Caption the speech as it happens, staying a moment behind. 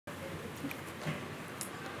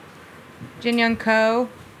Jin-Young Ko,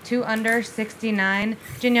 2 under, 69.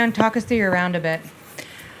 Jin-Young, talk us through your round a bit.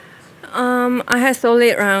 I had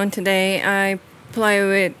solid round today. I play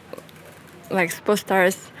with like sports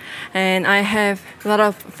stars, and I have a lot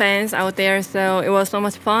of fans out there, so it was so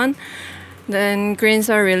much fun. Then greens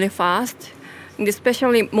are really fast, and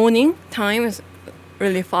especially morning time is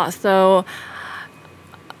really fast. So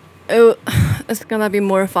it's gonna be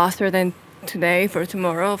more faster than today for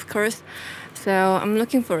tomorrow, of course. So I'm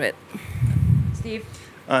looking for it. Steve?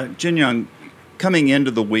 Jin-Young, coming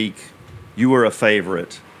into the week, you were a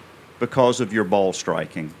favorite because of your ball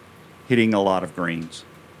striking, hitting a lot of greens.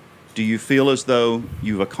 Do you feel as though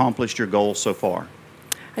you've accomplished your goal so far?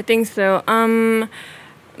 I think so.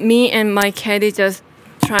 Me and my caddy just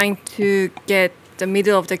trying to get the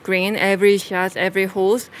middle of the green, every shot, every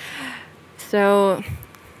hole. So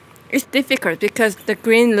it's difficult because the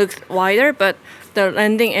green looks wider, but the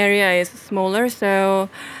landing area is smaller. So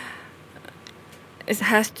it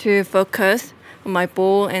has to focus on my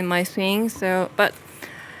ball and my swing. So, but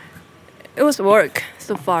it was work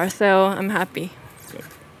so far, so I'm happy. Good.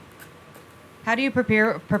 How do you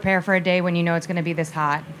prepare for a day when you know it's going to be this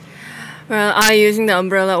hot? Well, I using the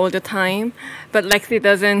umbrella all the time, but Lexi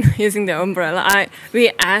doesn't using the umbrella.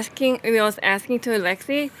 We was asking to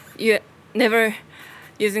Lexi, you never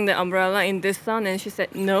using the umbrella in this sun, and she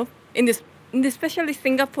said no. In especially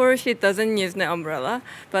Singapore, she doesn't use the umbrella,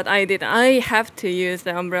 but I did. I have to use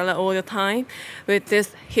the umbrella all the time with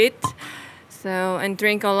this heat. So, and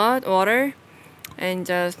drink a lot water, and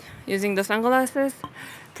just using the sunglasses,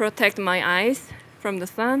 protect my eyes from the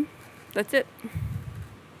sun. That's it.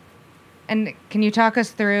 And can you talk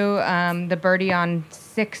us through the birdie on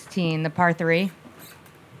 16, the par 3?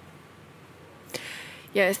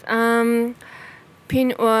 Yes.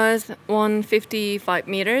 Pin was 155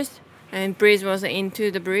 meters, and breeze was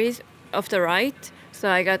into the breeze of the right. So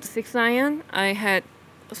I got the 6 iron. I had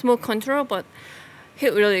small control, but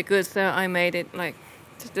hit really good, so I made it like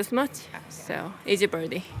this much. So easy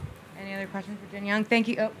birdie. Any other questions for Jin-Young? Thank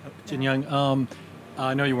you. Oh, Jin-Young,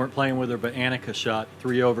 I know you weren't playing with her, but Annika shot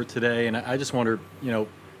 3 over today, and I just wondered, you know,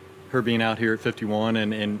 her being out here at 51,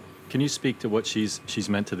 and can you speak to what she's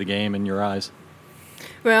meant to the game in your eyes?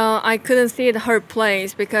 Well, I couldn't see her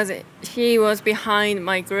plays because she was behind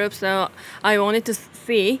my group, so I wanted to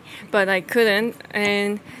see, but I couldn't.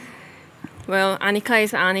 And well, Annika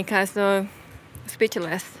is Annika, so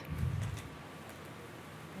speechless.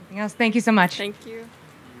 Anything else? Thank you so much. Thank you.